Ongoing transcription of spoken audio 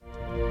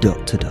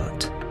dot to dot.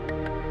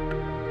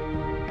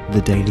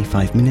 The daily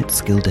 5-minute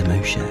skill demo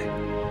show.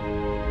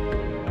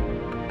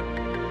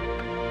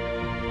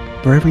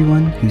 For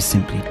everyone who's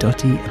simply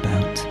dotty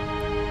about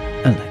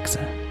Alexa.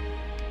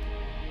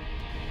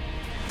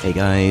 Hey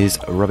guys,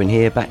 Robin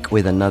here, back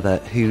with another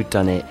Who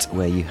Done It,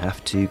 where you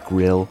have to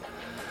grill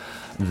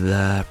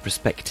the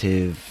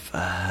prospective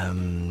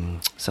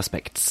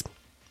suspects.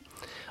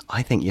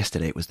 I think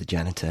yesterday it was the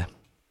janitor.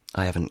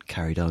 I haven't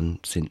carried on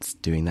since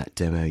doing that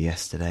demo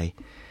yesterday.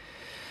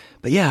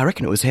 But yeah, I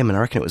reckon it was him, and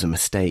I reckon it was a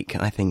mistake.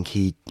 I think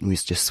he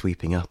was just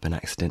sweeping up and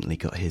accidentally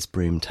got his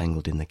broom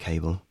tangled in the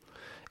cable,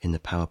 in the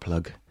power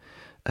plug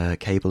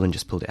cable, and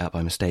just pulled it out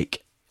by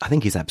mistake. I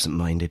think he's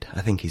absent-minded.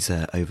 I think he's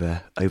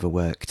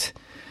overworked.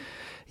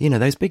 You know,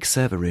 those big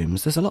server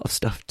rooms, there's a lot of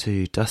stuff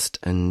to dust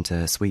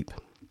and sweep.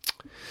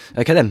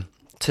 Okay then,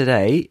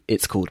 today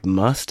it's called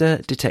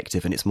Master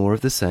Detective, and it's more of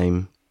the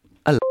same.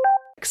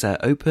 Alexa,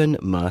 open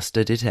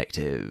Master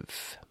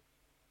Detective.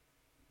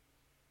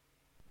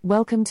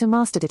 Welcome to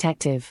Master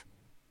Detective.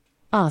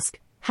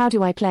 Ask, how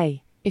do I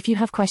play, if you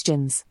have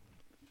questions.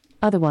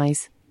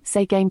 Otherwise,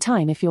 say game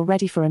time if you're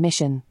ready for a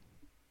mission.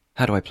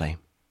 How do I play?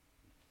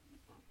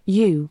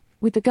 You,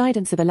 with the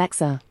guidance of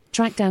Alexa,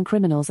 track down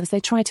criminals as they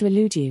try to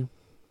elude you.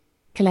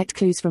 Collect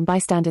clues from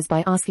bystanders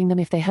by asking them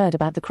if they heard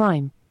about the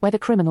crime, where the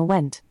criminal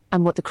went,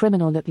 and what the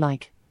criminal looked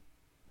like.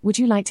 Would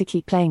you like to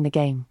keep playing the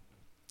game?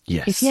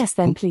 Yes. If yes,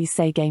 then please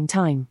say game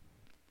time.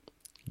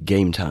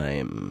 Game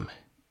time.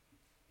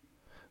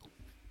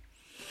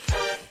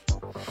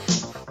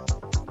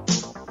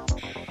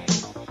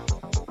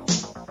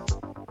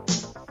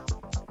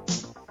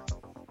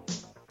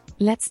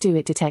 Let's do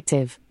it,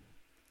 detective.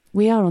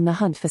 We are on the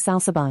hunt for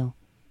Salsabil.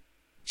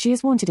 She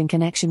is wanted in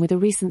connection with a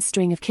recent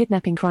string of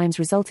kidnapping crimes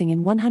resulting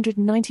in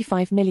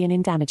 195 million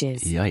in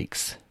damages.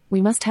 Yikes.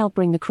 We must help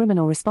bring the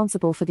criminal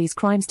responsible for these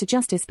crimes to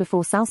justice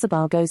before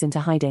Salsabil goes into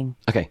hiding.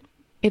 Okay.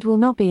 It will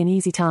not be an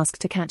easy task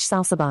to catch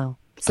Salsabil,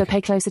 so pay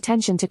close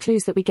attention to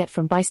clues that we get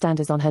from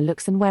bystanders on her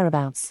looks and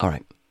whereabouts. All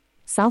right.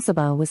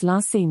 Salsabil was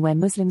last seen where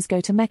Muslims go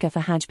to Mecca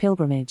for Hajj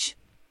pilgrimage.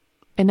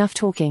 Enough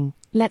talking,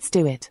 let's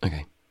do it.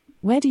 Okay.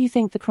 Where do you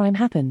think the crime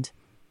happened?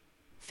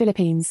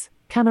 Philippines,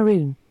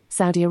 Cameroon,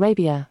 Saudi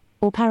Arabia,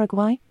 or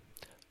Paraguay?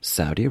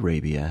 Saudi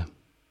Arabia.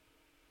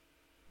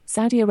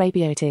 Saudi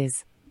Arabia it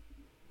is.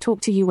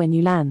 Talk to you when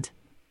you land.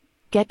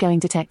 Get going,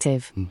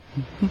 detective. The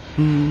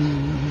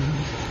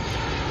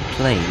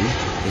plane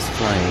is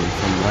flying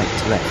from right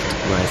to left,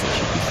 whereas it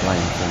should be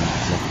flying from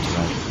left to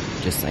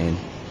right. Just saying.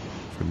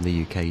 From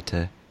the UK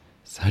to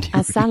Saudi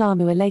Arabia.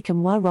 Assalamu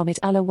alaikum wa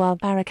rahmatullah wa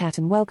barakat,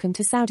 and welcome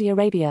to Saudi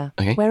Arabia,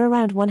 where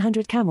around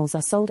 100 camels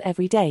are sold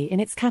every day in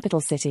its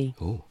capital city.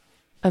 Ooh.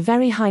 A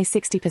very high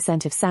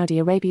 60% of Saudi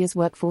Arabia's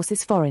workforce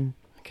is foreign.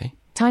 Okay.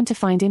 Time to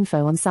find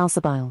info on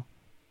Salsabil.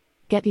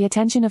 Get the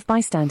attention of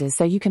bystanders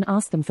so you can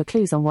ask them for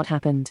clues on what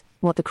happened,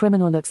 what the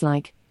criminal looks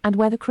like, and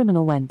where the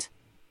criminal went.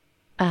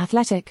 A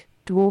athletic,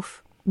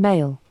 dwarf,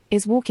 male,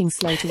 is walking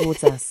slow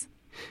towards us.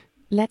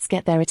 Let's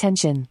get their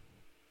attention.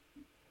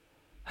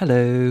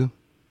 Hello.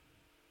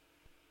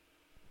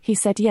 He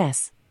said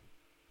yes.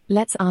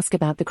 Let's ask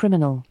about the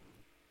criminal.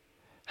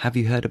 Have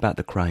you heard about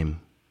the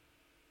crime?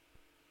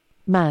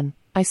 Man,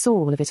 I saw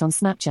all of it on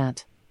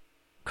Snapchat.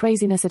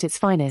 Craziness at its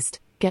finest.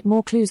 Get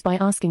more clues by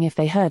asking if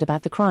they heard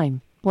about the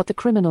crime, what the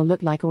criminal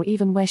looked like, or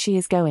even where she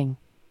is going.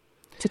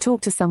 To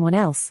talk to someone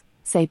else,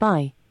 say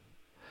bye.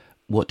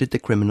 What did the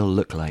criminal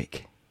look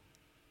like?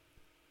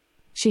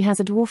 She has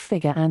a dwarf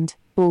figure and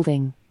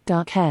balding,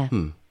 dark hair.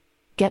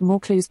 Get more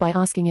clues by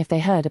asking if they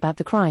heard about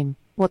the crime,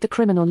 what the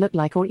criminal looked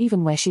like, or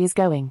even where she is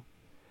going.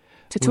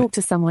 To talk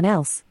to someone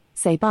else,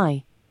 say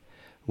bye.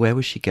 Where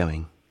was she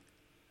going?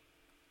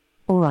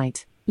 All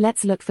right,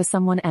 let's look for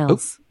someone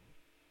else.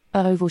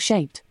 A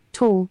oval-shaped,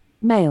 tall,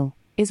 male,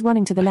 is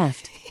running to the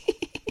left.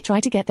 Try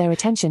to get their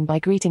attention by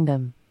greeting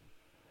them.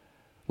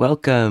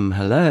 Welcome,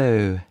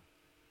 hello.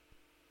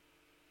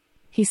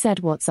 He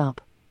said, what's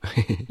up?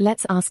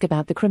 Let's ask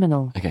about the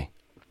criminal. Okay.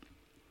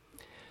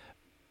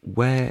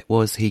 Where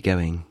was he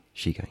going?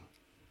 She going?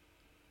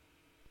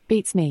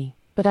 Beats me,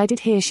 but I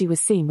did hear she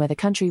was seen where the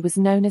country was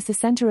known as the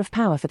center of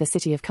power for the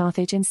city of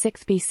Carthage in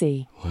 6th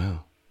BC.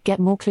 Wow. Get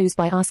more clues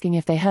by asking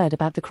if they heard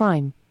about the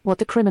crime, what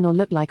the criminal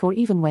looked like, or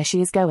even where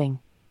she is going.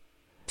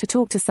 To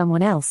talk to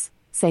someone else,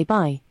 say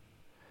bye.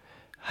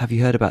 Have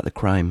you heard about the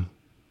crime?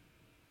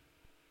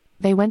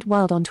 They went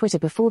wild on Twitter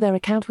before their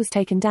account was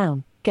taken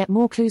down. Get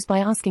more clues by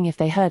asking if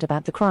they heard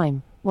about the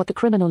crime, what the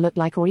criminal looked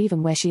like, or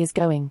even where she is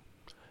going.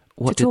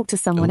 To talk to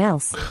someone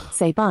else,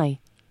 say bye.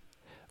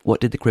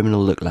 What did the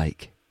criminal look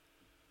like?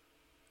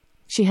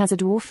 She has a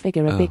dwarf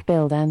figure, a big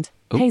build, and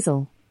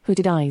hazel,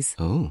 hooded eyes.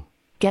 Oh.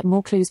 Get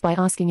more clues by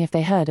asking if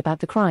they heard about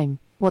the crime,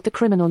 what the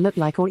criminal looked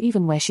like, or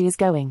even where she is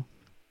going.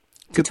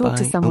 To talk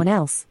to someone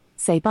else,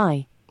 say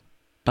bye.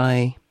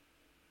 Bye.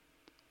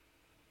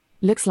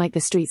 Looks like the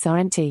streets are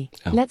empty.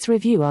 Let's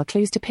review our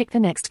clues to pick the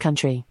next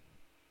country.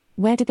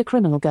 Where did the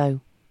criminal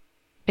go?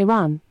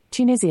 Iran,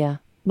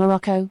 Tunisia,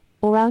 Morocco,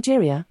 or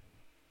Algeria?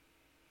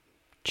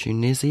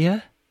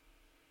 Tunisia?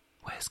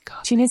 Where's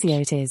Carthage?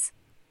 Tunisia it is.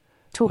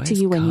 Talk to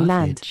you when you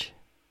land.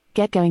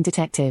 Get going,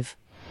 detective.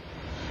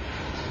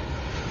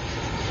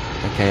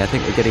 Okay, I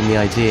think we're getting the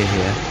idea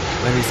here.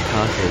 Where is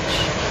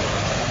Carthage?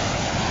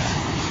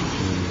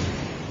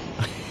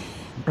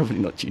 Probably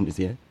not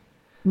Tunisia.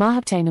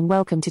 Marhabtain and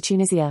welcome to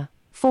Tunisia,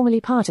 formerly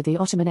part of the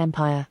Ottoman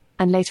Empire,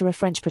 and later a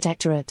French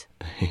protectorate.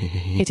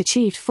 It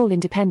achieved full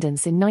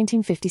independence in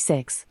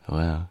 1956.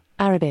 Wow.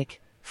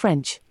 Arabic,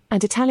 French,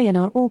 and Italian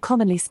are all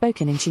commonly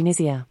spoken in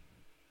Tunisia.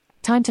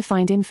 Time to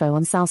find info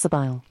on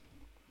Salsabil.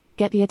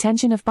 Get the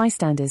attention of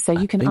bystanders so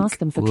you can ask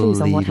them for clues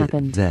on what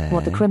happened,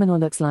 what the criminal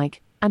looks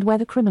like, and where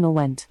the criminal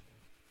went.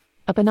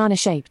 A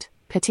banana-shaped,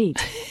 petite,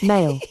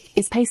 male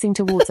is pacing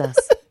towards us.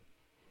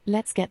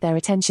 Let's get their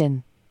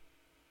attention.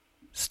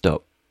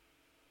 Stop.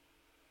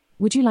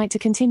 Would you like to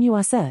continue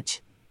our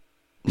search?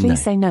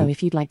 Please say no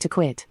if you'd like to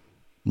quit.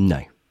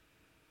 No.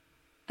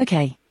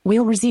 Okay,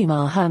 we'll resume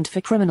our hunt for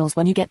criminals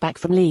when you get back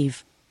from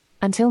leave.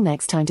 Until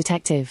next time,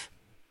 detective.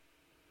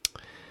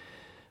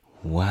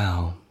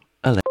 Wow.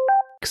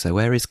 Alexa,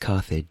 where is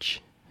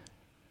Carthage?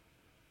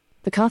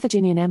 The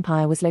Carthaginian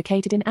Empire was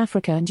located in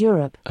Africa and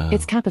Europe.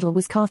 Its capital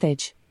was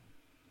Carthage.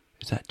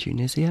 Is that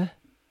Tunisia?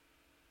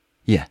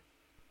 Yeah.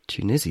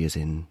 Tunisia's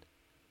in...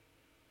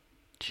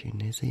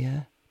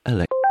 Tunisia?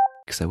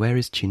 Alexa, where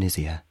is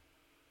Tunisia?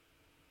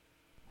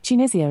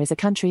 Tunisia is a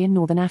country in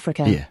northern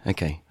Africa. Yeah,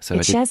 okay. So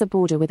it shares a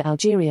border with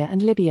Algeria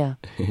and Libya.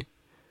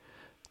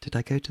 Did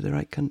I go to the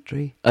right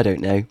country? I don't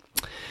know.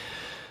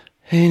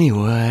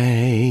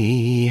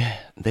 Anyway,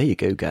 there you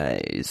go,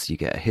 guys. You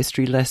get a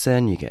history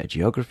lesson, you get a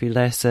geography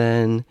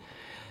lesson,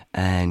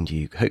 and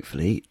you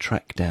hopefully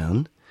track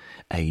down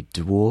a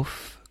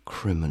dwarf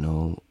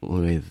criminal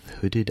with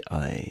hooded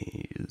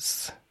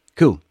eyes.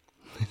 Cool.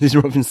 This is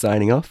Robin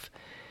signing off.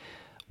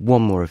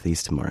 One more of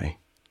these tomorrow.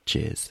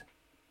 Cheers.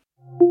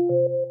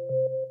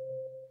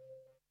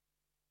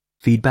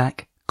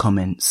 Feedback,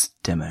 comments,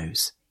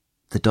 demos.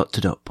 The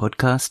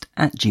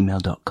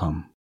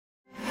podcast@gmail.com.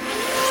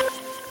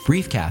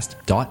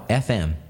 Briefcast.fm